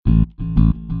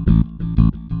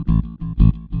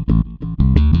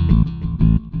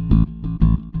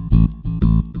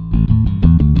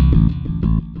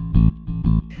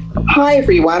Hi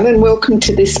everyone and welcome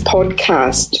to this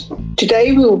podcast.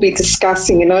 Today we will be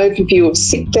discussing an overview of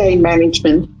sick day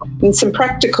management and some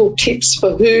practical tips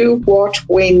for who, what,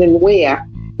 when and where,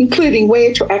 including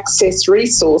where to access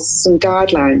resources and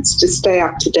guidelines to stay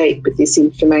up to date with this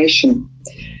information.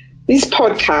 This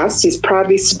podcast is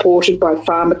proudly supported by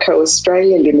Pharmaco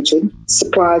Australia Limited,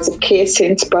 suppliers of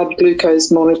CareSense blood glucose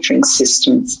monitoring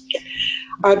systems.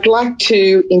 I'd like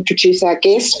to introduce our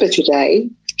guest for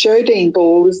today. Jodine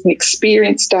Ball is an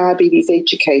experienced diabetes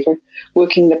educator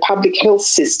working in the public health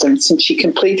system since she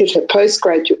completed her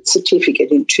postgraduate certificate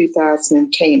in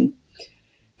 2010.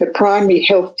 Her primary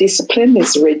health discipline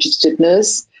is a registered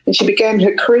nurse, and she began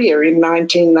her career in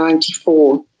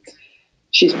 1994.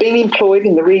 She's been employed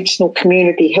in the Regional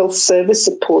Community Health Service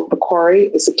at Port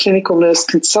Macquarie as a clinical nurse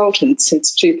consultant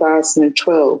since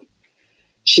 2012.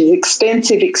 She has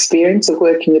extensive experience of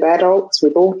working with adults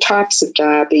with all types of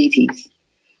diabetes.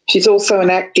 She's also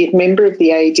an active member of the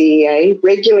ADEA,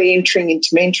 regularly entering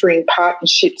into mentoring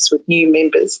partnerships with new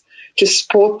members to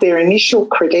support their initial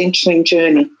credentialing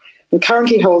journey, and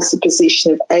currently holds the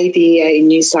position of ADEA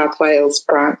New South Wales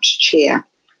branch chair.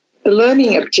 The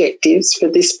learning objectives for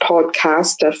this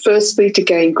podcast are firstly to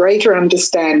gain greater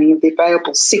understanding of the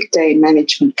available sick day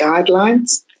management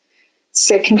guidelines.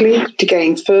 Secondly, to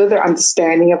gain further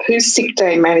understanding of who sick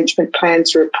day management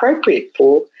plans are appropriate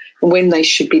for and when they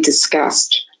should be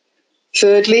discussed.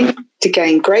 Thirdly, to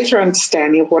gain greater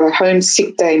understanding of what a home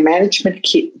sick day management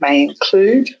kit may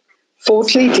include.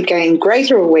 Fourthly, to gain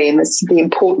greater awareness of the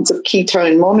importance of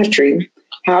ketone monitoring,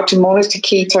 how to monitor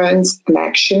ketones and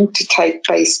action to take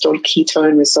based on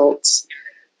ketone results.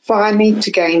 Finally, to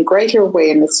gain greater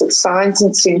awareness of signs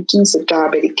and symptoms of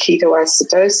diabetic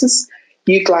ketoacidosis,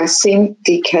 euglycemic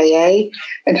DKA,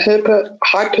 and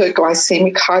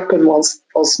hyperglycemic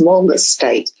hyperosmolar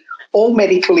state, all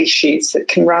medical issues that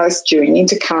can rise during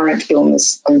intercurrent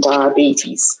illness and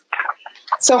diabetes.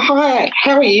 So hi,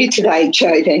 how are you today,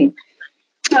 Jodine?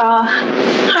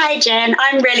 Hi, Jen.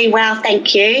 I'm really well,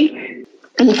 thank you.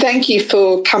 And thank you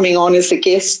for coming on as a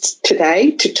guest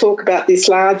today to talk about this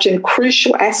large and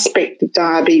crucial aspect of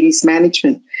diabetes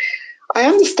management. I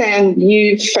understand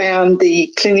you found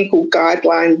the clinical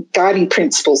guiding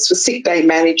principles for sick day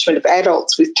management of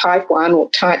adults with type 1 or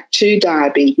type 2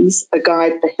 diabetes, a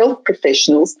guide for health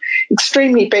professionals,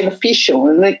 extremely beneficial,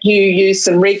 and that you use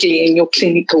them regularly in your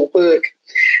clinical work.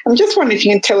 I'm just wondering if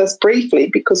you can tell us briefly,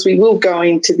 because we will go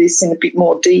into this in a bit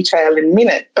more detail in a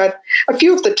minute, but a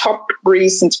few of the top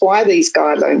reasons why these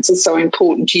guidelines are so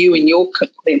important to you in your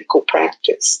clinical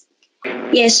practice.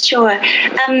 Yes, sure.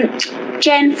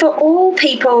 Jen, for all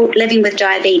people living with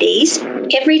diabetes,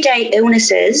 everyday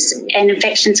illnesses and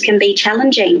infections can be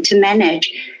challenging to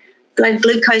manage. Blood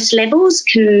glucose levels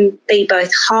can be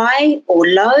both high or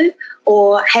low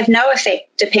or have no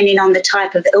effect depending on the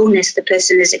type of illness the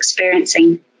person is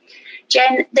experiencing.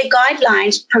 Jen, the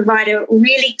guidelines provide a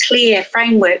really clear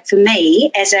framework for me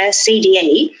as a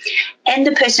CDE and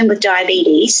the person with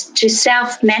diabetes to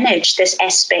self-manage this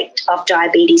aspect of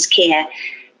diabetes care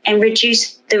and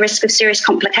reduce the risk of serious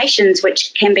complications,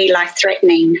 which can be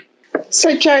life-threatening.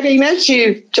 So, Jodine, as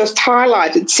you just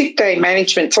highlighted, sick day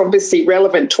management is obviously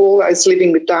relevant to all those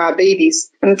living with diabetes,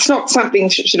 and it's not something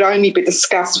that should only be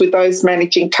discussed with those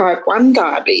managing type 1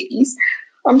 diabetes.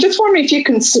 I'm just wondering if you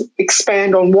can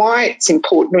expand on why it's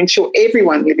important to ensure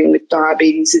everyone living with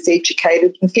diabetes is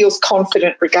educated and feels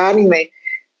confident regarding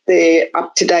their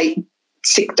up-to-date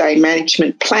sick day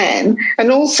management plan,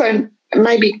 and also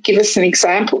maybe give us an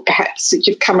example perhaps that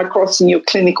you've come across in your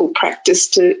clinical practice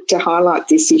to highlight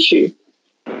this issue.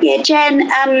 Yeah, Jen,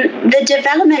 the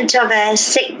development of a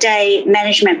sick day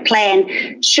management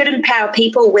plan should empower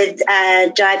people with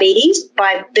diabetes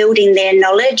by building their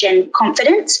knowledge and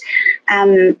confidence,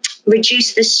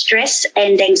 reduce the stress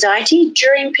and anxiety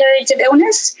during periods of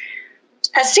illness.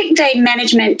 A sick day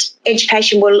management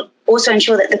education will also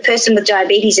ensure that the person with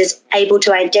diabetes is able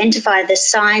to identify the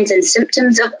signs and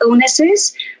symptoms of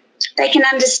illnesses. They can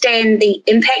understand the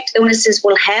impact illnesses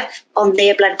will have on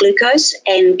their blood glucose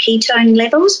and ketone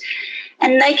levels,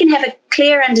 and they can have a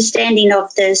clear understanding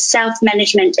of the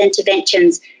self-management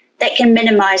interventions that can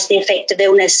minimise the effect of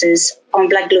illnesses on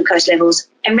blood glucose levels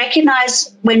and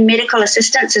recognise when medical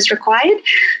assistance is required,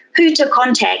 who to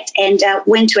contact and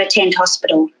when to attend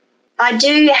hospital. I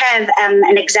do have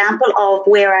an example of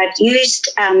where I've used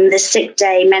the sick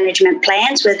day management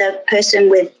plans with a person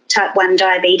with type 1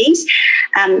 diabetes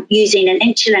using an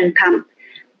insulin pump.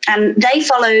 They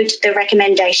followed the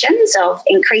recommendations of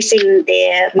increasing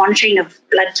their monitoring of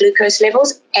blood glucose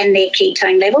levels and their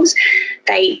ketone levels.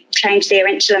 They changed their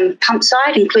insulin pump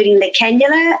site, including the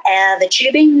cannula, the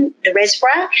tubing, the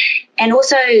reservoir, and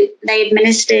also they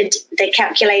administered the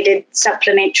calculated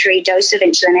supplementary dose of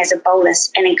insulin as a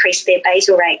bolus and increased their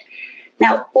basal rate.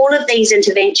 Now, all of these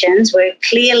interventions were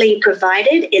clearly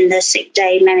provided in the sick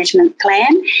day management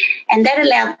plan, and that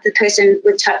allowed the person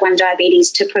with type 1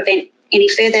 diabetes to prevent any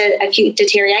further acute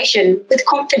deterioration with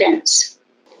confidence.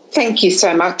 Thank you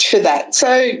so much for that.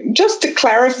 So just to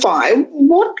clarify,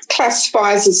 what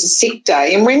classifies as a sick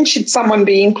day and when should someone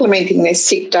be implementing their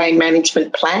sick day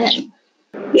management plan?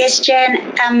 Yes,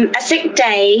 Jan, a sick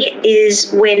day is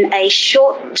when a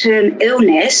short-term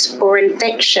illness or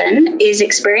infection is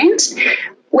experienced,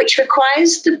 which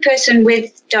requires the person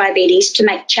with diabetes to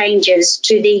make changes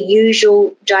to their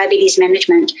usual diabetes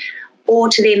management or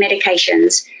to their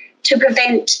medications to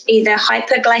prevent either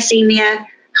hyperglycemia,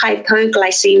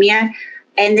 hypoglycemia,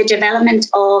 and the development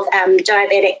of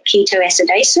diabetic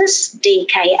ketoacidosis,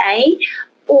 DKA,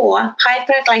 or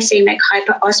hyperglycemic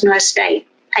hyperosmolar state,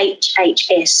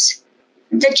 HHS.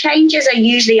 The changes are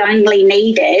usually only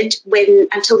needed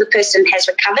until the person has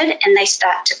recovered and they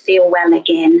start to feel well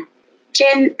again.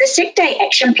 Jen, the sick day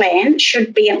action plan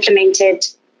should be implemented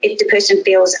if the person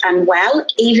feels unwell,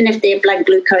 even if their blood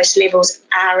glucose levels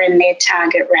are in their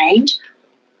target range,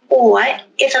 or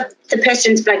if the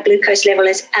person's blood glucose level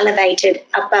is elevated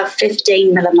above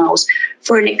 15 millimoles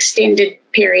for an extended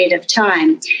period of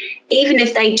time, even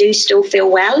if they do still feel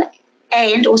well,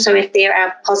 and also if there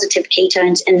are positive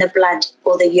ketones in the blood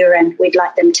or the urine, we'd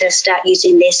like them to start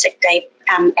using their sick day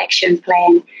action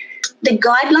plan. The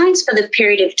guidelines for the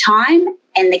period of time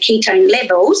and the ketone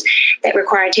levels that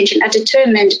require attention are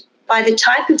determined by the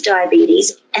type of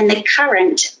diabetes and the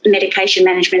current medication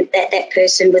management that that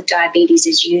person with diabetes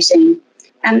is using.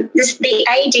 The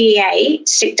ADA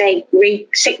sick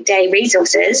day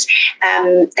resources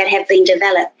that have been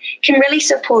developed can really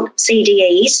support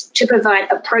CDEs to provide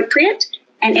appropriate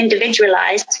and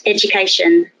individualised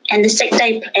education and the sick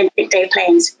day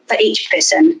plans for each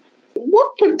person.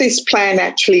 What would this plan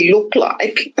actually look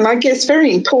like? And I guess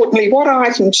very importantly, what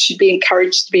items should be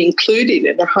encouraged to be included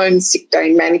in a home sick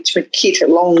day management kit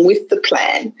along with the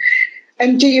plan?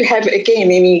 And do you have,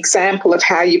 again, any example of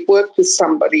how you've worked with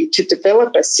somebody to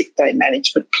develop a sick day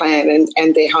management plan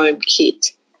and their home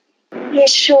kit? Yeah,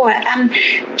 sure.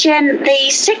 Jen, the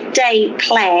sick day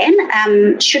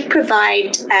plan should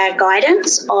provide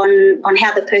guidance on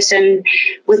how the person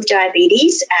with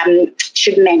diabetes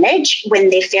should manage when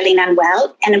they're feeling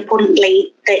unwell, and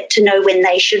importantly, to know when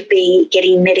they should be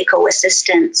getting medical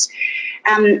assistance.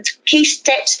 Key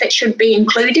steps that should be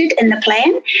included in the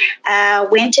plan: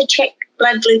 when to check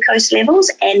blood glucose levels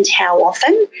and how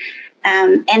often,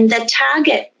 and the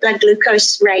target blood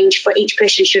glucose range for each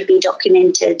person should be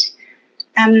documented.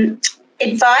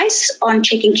 Advice on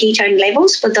checking ketone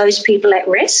levels for those people at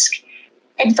risk.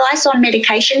 Advice on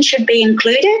medication should be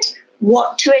included,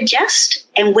 what to adjust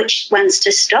and which ones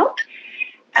to stop.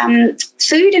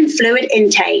 Food and fluid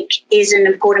intake is an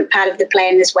important part of the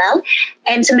plan as well,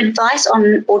 and some advice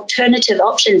on alternative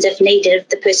options if needed if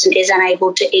the person is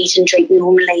unable to eat and drink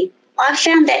normally. I've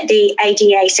found that the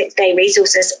ADA sick day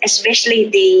resources, especially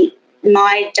the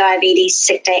My Diabetes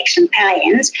Sick Day Action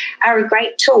Plans, are a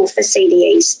great tool for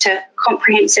CDEs to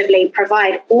comprehensively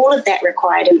provide all of that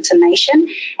required information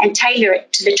and tailor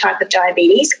it to the type of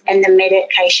diabetes and the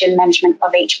medication management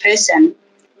of each person.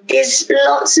 There's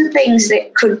lots of things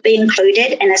that could be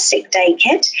included in a sick day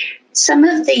kit. Some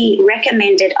of the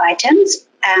recommended items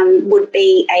would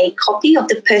be a copy of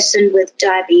the person with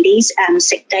diabetes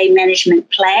sick day management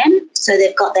plan, so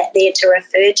they've got that there to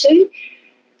refer to.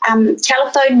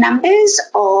 Telephone numbers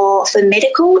for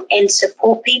medical and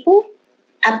support people,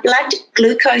 a blood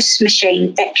glucose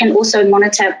machine that can also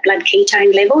monitor blood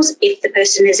ketone levels if the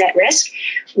person is at risk,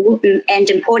 and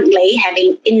importantly,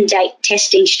 having in-date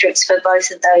testing strips for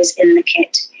both of those in the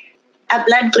kit. A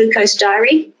blood glucose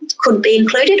diary could be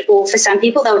included, or for some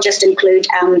people, they'll just include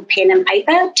pen and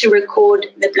paper to record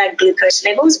the blood glucose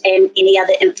levels and any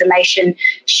other information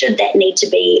should that need to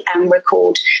be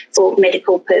recorded for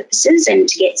medical purposes and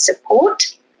to get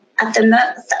support. A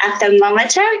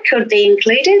thermometer could be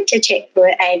included to check for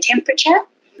a temperature.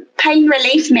 Pain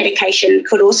relief medication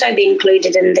could also be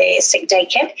included in the sick day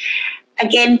kit.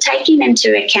 Again, taking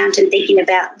into account and thinking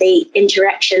about the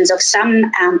interactions of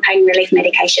some pain relief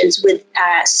medications with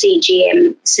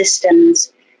CGM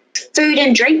systems. Food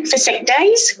and drink for sick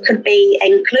days could be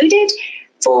included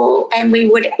and we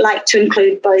would like to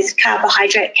include both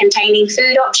carbohydrate-containing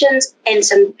food options and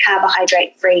some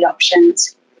carbohydrate-free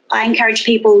options. I encourage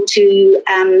people to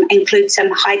include some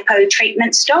hypo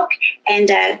treatment stock and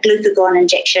a glucagon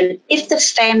injection if the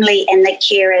family and the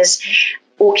carers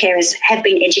have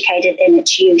been educated in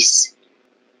its use.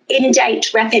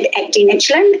 In-date rapid-acting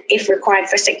insulin, if required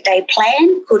for a sick day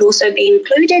plan, could also be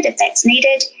included if that's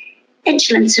needed.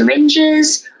 Insulin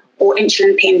syringes or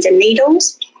insulin pens and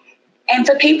needles. And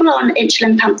for people on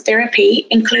insulin pump therapy,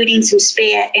 including some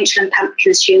spare insulin pump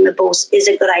consumables is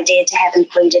a good idea to have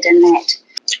included in that.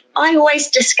 I always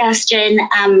discuss, Jen,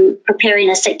 preparing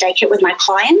a sick day kit with my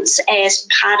clients as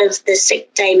part of the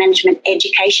sick day management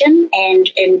education and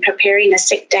in preparing a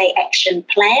sick day action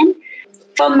plan.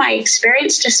 From my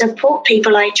experience to support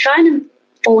people, I try and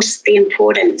enforce the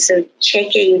importance of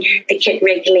checking the kit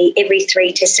regularly every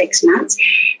 3 to 6 months,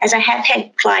 as I have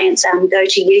had clients go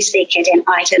to use their kit and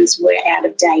items were out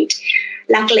of date.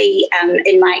 Luckily,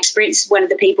 in my experience, one of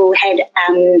the people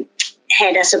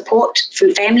had a support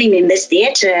from family members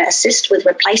there to assist with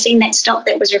replacing that stock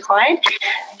that was required.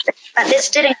 But this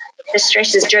did include the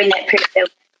stresses during that period.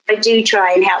 I do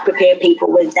try and help prepare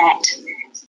people with that.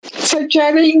 So,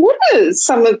 Jodie, what are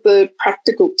some of the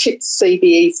practical tips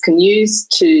CBEs can use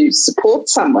to support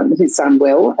someone who's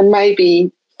unwell and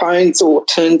maybe phones or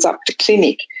turns up to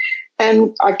clinic?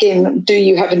 And again, do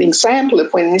you have an example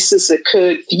of when this has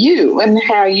occurred for you and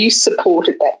how you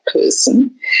supported that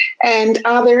person? And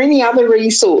are there any other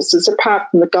resources apart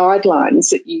from the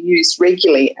guidelines that you use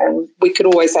regularly? And we could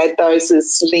always add those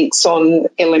as links on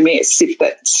LMS if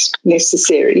that's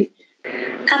necessary.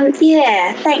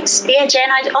 Yeah, thanks. Yeah,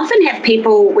 Jan, I often have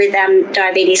people with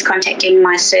diabetes contacting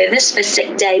my service for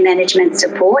sick day management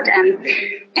support.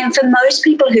 And for most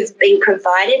people who've been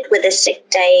provided with a sick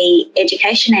day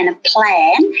education and a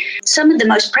plan, some of the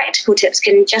most practical tips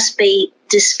can just be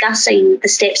discussing the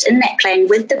steps in that plan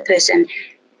with the person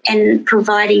and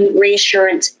providing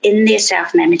reassurance in their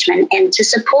self-management and to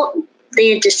support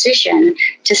their decision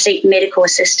to seek medical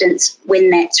assistance when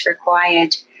that's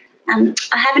required.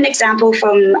 I have an example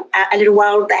from a little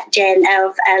while back, Jan,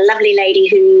 of a lovely lady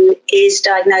who is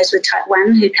diagnosed with type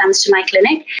 1 who comes to my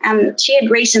clinic. She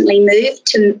had recently moved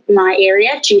to my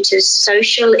area due to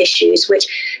social issues,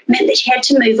 which meant that she had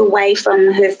to move away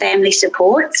from her family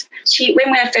supports.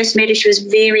 When I first met her, she was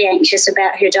very anxious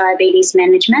about her diabetes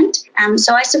management.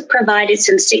 So I provided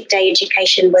some sick day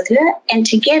education with her, and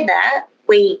together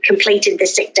we completed the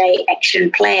sick day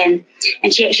action plan,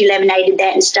 and she actually laminated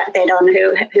that and stuck that on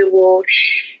her wall.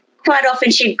 Quite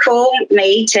often she'd call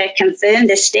me to confirm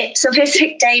the steps of her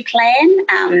sick day plan,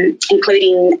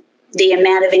 including the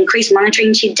amount of increased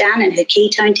monitoring she'd done and her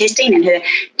ketone testing and her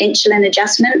insulin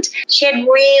adjustment. She had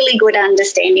really good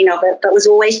understanding of it, but was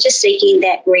always just seeking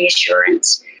that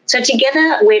reassurance. So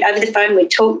together, over the phone,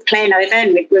 we'd talk, plan over,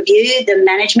 and we'd review the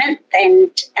management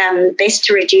and best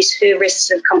to reduce her risks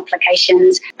of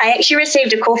complications. I actually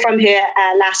received a call from her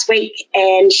last week,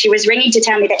 and she was ringing to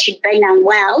tell me that she'd been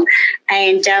unwell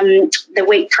and the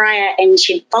week prior, and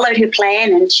she'd followed her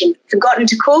plan and she'd forgotten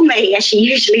to call me as she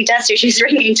usually does. So she's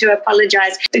ringing to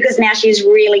apologise because now she's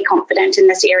really confident in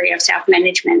this area of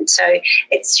self-management. So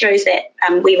it shows that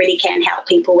we really can help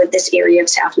people with this area of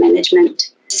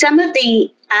self-management. Some of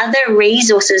the other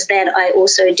resources that I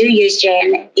also do use,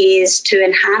 Jan, is to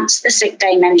enhance the sick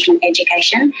day management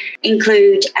education,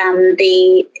 include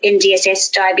the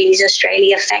NDSS Diabetes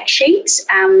Australia fact sheets,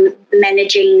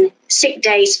 managing sick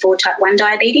days for type 1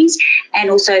 diabetes, and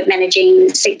also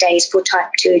managing sick days for type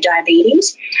 2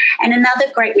 diabetes. And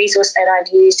another great resource that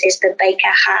I've used is the Baker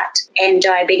Heart and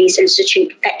Diabetes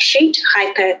Institute fact sheet,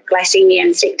 hyperglycemia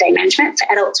and sick day management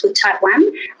for adults with type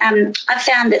 1. I've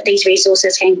found that these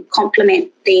resources can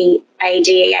complement the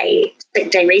ADA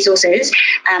sick day resources.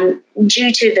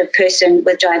 Due to the person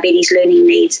with diabetes learning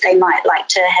needs, they might like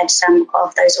to have some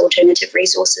of those alternative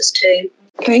resources too.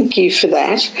 Thank you for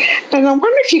that. And I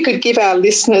wonder if you could give our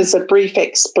listeners a brief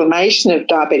explanation of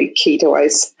diabetic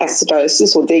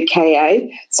ketoacidosis, or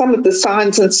DKA, some of the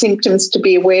signs and symptoms to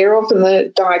be aware of and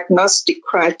the diagnostic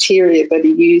criteria that are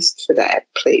used for that,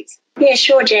 please. Yeah,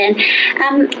 sure, Jan.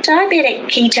 Diabetic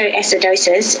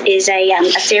ketoacidosis is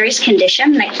a serious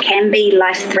condition that can be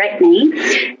life-threatening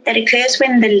that occurs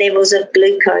when the levels of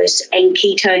glucose and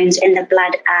ketones in the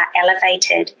blood are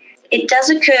elevated. It does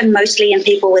occur mostly in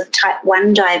people with type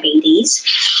 1 diabetes,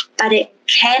 but it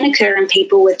can occur in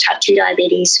people with type 2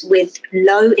 diabetes with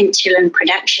low insulin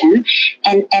production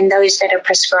and those that are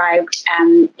prescribed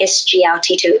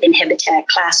SGLT2 inhibitor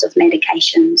class of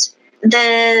medications.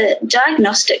 The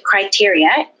diagnostic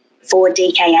criteria for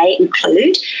DKA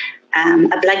include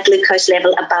a blood glucose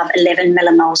level above 11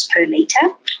 millimoles per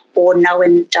litre or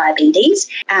known diabetes,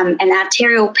 an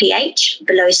arterial pH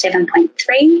below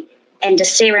 7.3, and a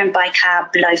serum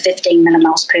bicarb below 15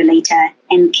 millimoles per litre,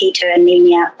 and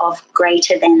ketoanemia of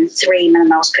greater than 3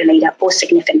 millimoles per litre or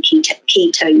significant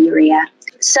ketonuria.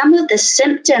 Some of the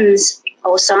symptoms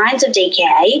or signs of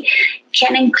DKA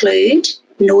can include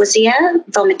nausea,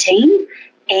 vomiting,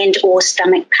 and or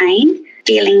stomach pain,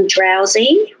 feeling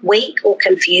drowsy, weak or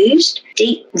confused,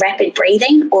 deep rapid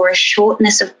breathing or a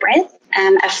shortness of breath,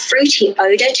 a fruity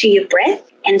odour to your breath,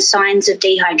 and signs of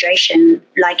dehydration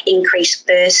like increased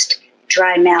thirst,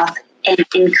 dry mouth, and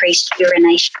increased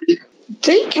urination.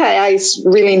 DKA is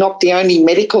really not the only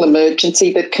medical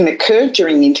emergency that can occur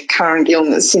during intercurrent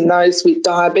illness in those with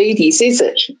diabetes, is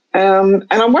it? And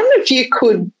I wonder if you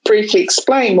could briefly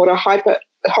explain what a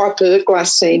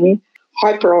hyperglycemic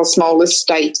hyperosmolar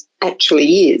state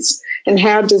actually is, and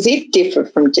how does it differ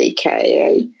from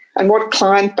DKA, and what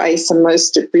client base are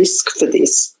most at risk for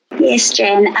this? Yes,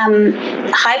 Jan.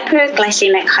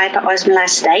 Hyperglycemic hyperosmolar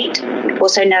state,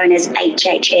 also known as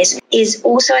HHS, is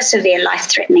also a severe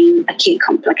life-threatening acute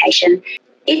complication.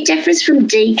 It differs from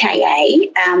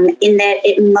DKA in that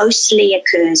it mostly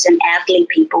occurs in elderly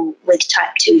people with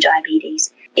type 2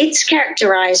 diabetes. It's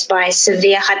characterised by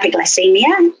severe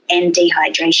hyperglycemia and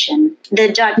dehydration.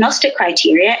 The diagnostic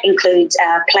criteria includes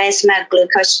a plasma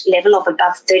glucose level of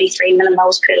above 33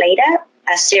 millimoles per litre,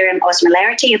 a serum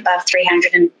osmolarity above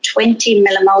 320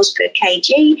 millimoles per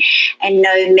kg, and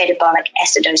no metabolic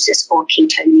acidosis or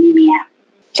ketonemia.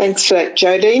 Thanks for that,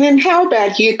 Jodine. And how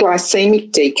about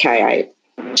euglycemic DKA?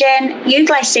 Jan,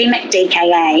 euglycemic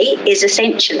DKA is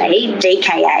essentially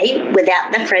DKA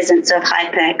without the presence of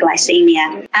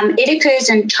hyperglycemia. It occurs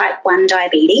in type 1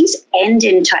 diabetes and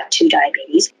in type 2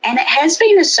 diabetes, and it has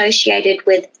been associated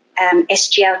with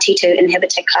SGLT2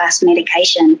 inhibitor class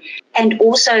medication, and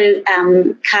also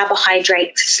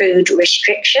carbohydrate food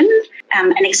restriction.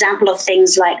 An example of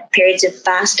things like periods of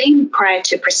fasting prior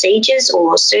to procedures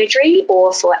or surgery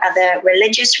or for other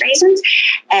religious reasons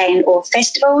and or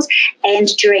festivals, and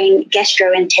during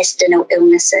gastrointestinal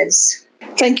illnesses.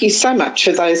 Thank you so much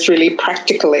for those really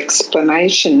practical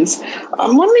explanations.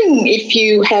 I'm wondering if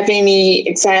you have any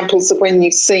examples of when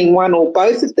you've seen one or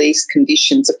both of these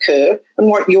conditions occur and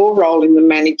what your role in the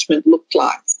management looked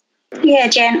like. Yeah,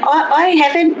 Jan,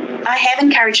 I have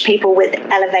encouraged people with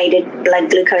elevated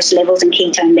blood glucose levels and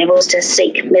ketone levels to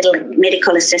seek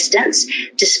medical assistance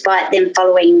despite them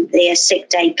following their sick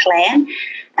day plan,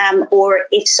 or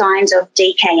if signs of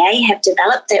DKA have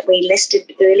developed that we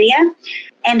listed earlier.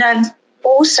 And I've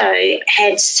also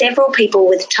had several people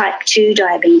with type 2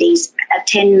 diabetes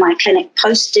attend my clinic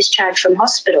post-discharge from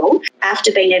hospital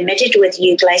after being admitted with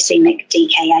euglycemic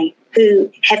DKA,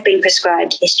 who have been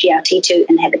prescribed SGLT2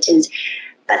 inhibitors,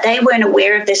 but they weren't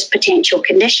aware of this potential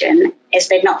condition as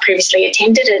they'd not previously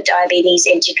attended a diabetes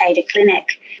educator clinic.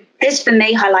 This, for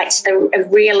me, highlights the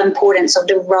real importance of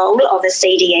the role of a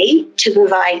CDE to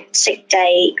provide sick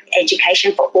day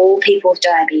education for all people with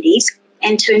diabetes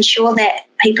and to ensure that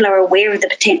people are aware of the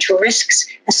potential risks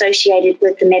associated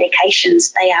with the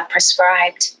medications they are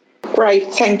prescribed.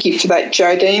 Great, thank you for that,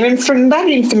 Jodine. And from that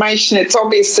information, it's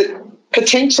obvious that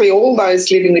potentially all those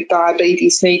living with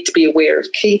diabetes need to be aware of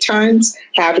ketones,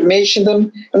 how to measure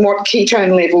them, and what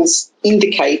ketone levels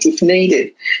indicate if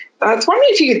needed. I was wondering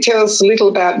if you could tell us a little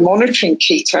about monitoring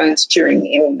ketones during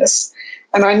illness.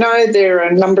 And I know there are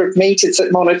a number of meters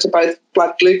that monitor both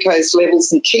blood glucose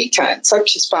levels and ketones,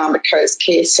 such as Pharmaco's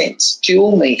CareSense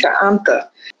dual meter, aren't there?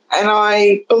 And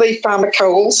I believe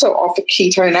Pharmaco also offer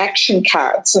ketone action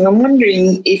cards. And I'm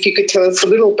wondering if you could tell us a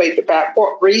little bit about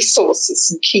what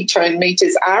resources and ketone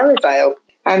meters are available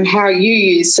and how you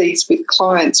use these with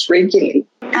clients regularly.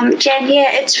 Jan,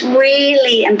 it's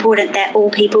really important that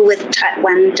all people with type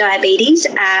 1 diabetes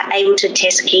are able to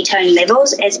test ketone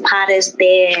levels as part of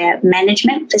their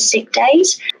management for sick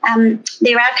days.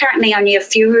 There are currently only a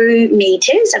few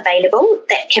meters available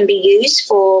that can be used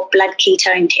for blood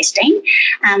ketone testing.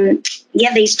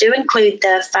 These do include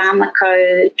the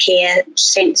Pharmaco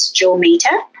CareSense dual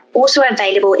meter. Also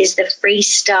available is the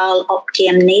Freestyle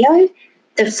Optium Neo,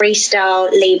 the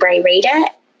Freestyle Libre Reader,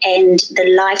 and the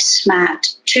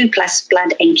LifeSmart 2+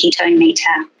 blood and ketone meter.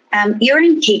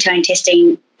 Urine ketone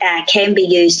testing can be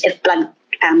used if blood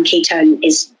ketone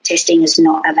testing is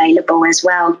not available as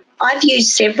well. I've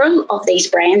used several of these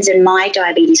brands in my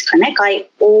diabetes clinic. I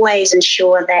always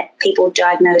ensure that people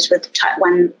diagnosed with type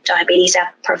 1 diabetes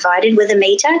are provided with a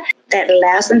meter that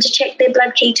allows them to check their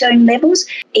blood ketone levels.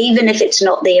 Even if it's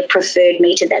not their preferred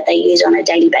meter that they use on a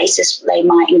daily basis, they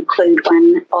might include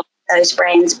one of those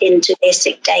brands into their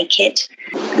sick day kit.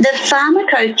 The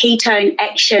Pharmacoketone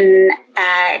Action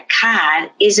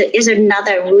card is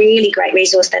another really great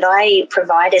resource that I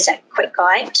provide as a quick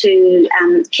guide to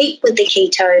keep with the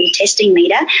keto testing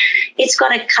meter. It's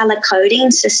got a colour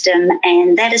coding system,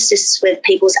 and that assists with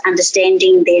people's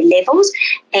understanding their levels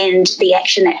and the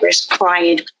action that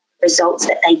required results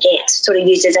that they get, sort of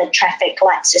used as a traffic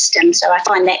light system. So I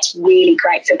find that's really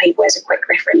great for people as a quick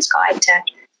reference guide to.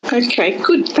 Okay,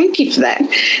 good. Thank you for that.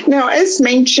 Now, as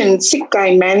mentioned, sick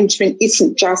day management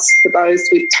isn't just for those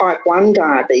with type 1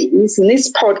 diabetes, and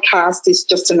this podcast is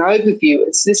just an overview.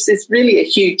 This is really a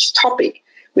huge topic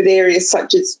with areas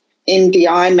such as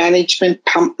MDI management,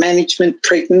 pump management,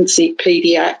 pregnancy,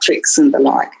 paediatrics and the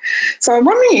like. So I'm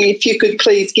wondering if you could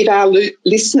please give our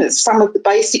listeners some of the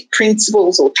basic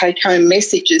principles or take-home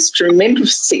messages to remember for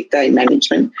sick day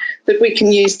management that we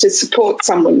can use to support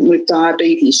someone with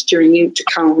diabetes during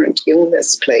intercurrent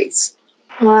illness, please.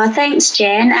 Well, thanks,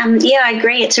 Jan. I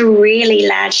agree. It's a really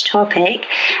large topic.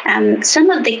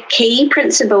 Some of the key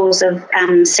principles of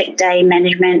sick day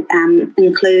management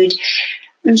include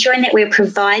ensuring that we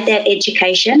provide that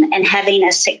education and having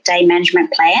a sick day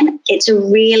management plan. It's a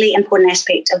really important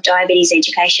aspect of diabetes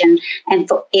education and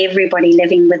for everybody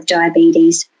living with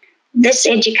diabetes. This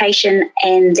education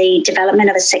and the development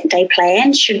of a sick day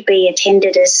plan should be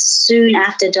attended as soon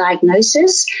after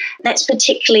diagnosis. That's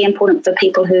particularly important for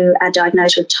people who are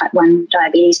diagnosed with type 1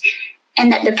 diabetes,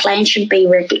 and that the plan should be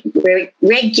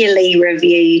regularly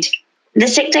reviewed. The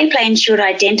sick day plan should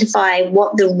identify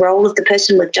what the role of the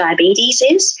person with diabetes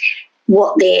is,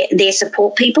 what their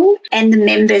support people and the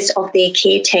members of their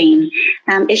care team.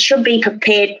 It should be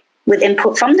prepared with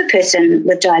input from the person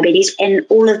with diabetes and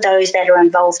all of those that are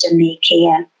involved in their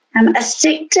care. A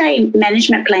sick day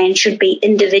management plan should be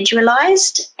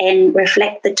individualised and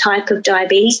reflect the type of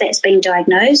diabetes that's been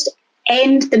diagnosed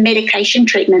and the medication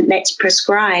treatment that's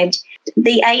prescribed.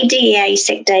 The ADEA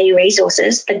sick day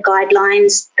resources, the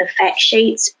guidelines, the fact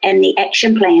sheets and the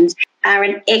action plans are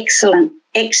an excellent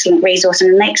resource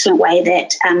and an excellent way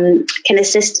that can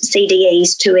assist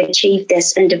CDEs to achieve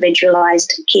this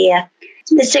individualised care.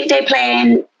 The sick day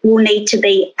plan will need to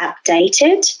be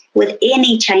updated with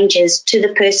any changes to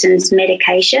the person's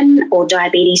medication or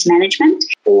diabetes management,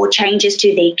 or changes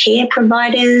to their care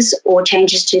providers, or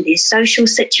changes to their social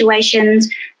situations,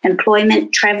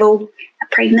 employment, travel,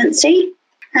 pregnancy.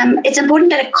 It's important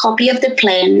that a copy of the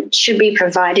plan should be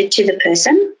provided to the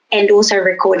person and also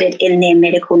recorded in their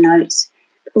medical notes.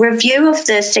 Review of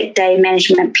the sick day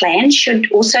management plan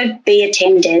should also be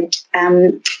attended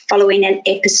following an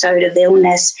episode of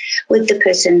illness with the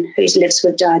person who lives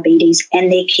with diabetes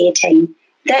and their care team.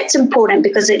 That's important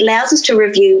because it allows us to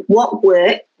review what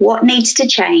worked, what needs to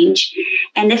change,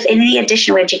 and if any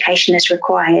additional education is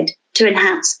required to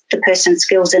enhance the person's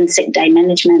skills in sick day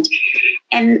management,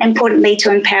 and importantly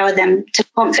to empower them to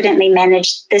confidently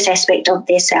manage this aspect of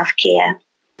their self-care.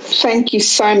 Thank you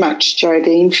so much,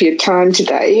 Jodine, for your time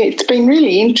today. It's been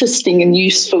really interesting and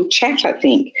useful chat, I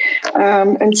think,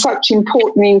 and such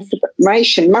important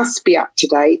information must be up to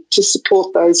date to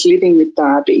support those living with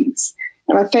diabetes.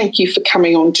 And I thank you for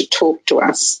coming on to talk to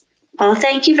us. Well,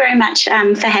 thank you very much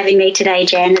for having me today,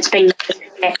 Jan. It's been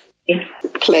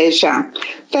pleasure.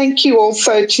 Thank you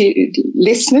also to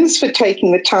listeners for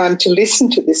taking the time to listen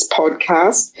to this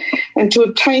podcast. And to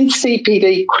obtain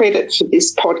CPD credit for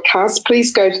this podcast,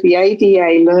 please go to the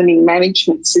ADEA Learning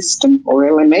Management System, or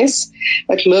LMS,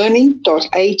 at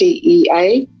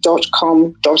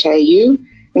learning.adea.com.au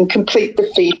and complete the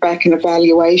feedback and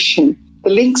evaluation. The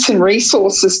links and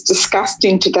resources discussed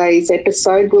in today's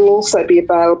episode will also be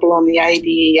available on the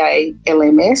ADEA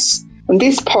LMS. And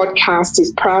this podcast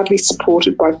is proudly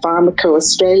supported by Pharmaco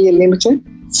Australia Limited,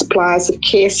 suppliers of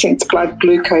CareSense blood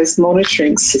glucose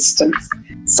monitoring systems.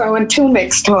 So until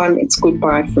next time, it's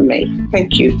goodbye from me.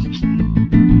 Thank you.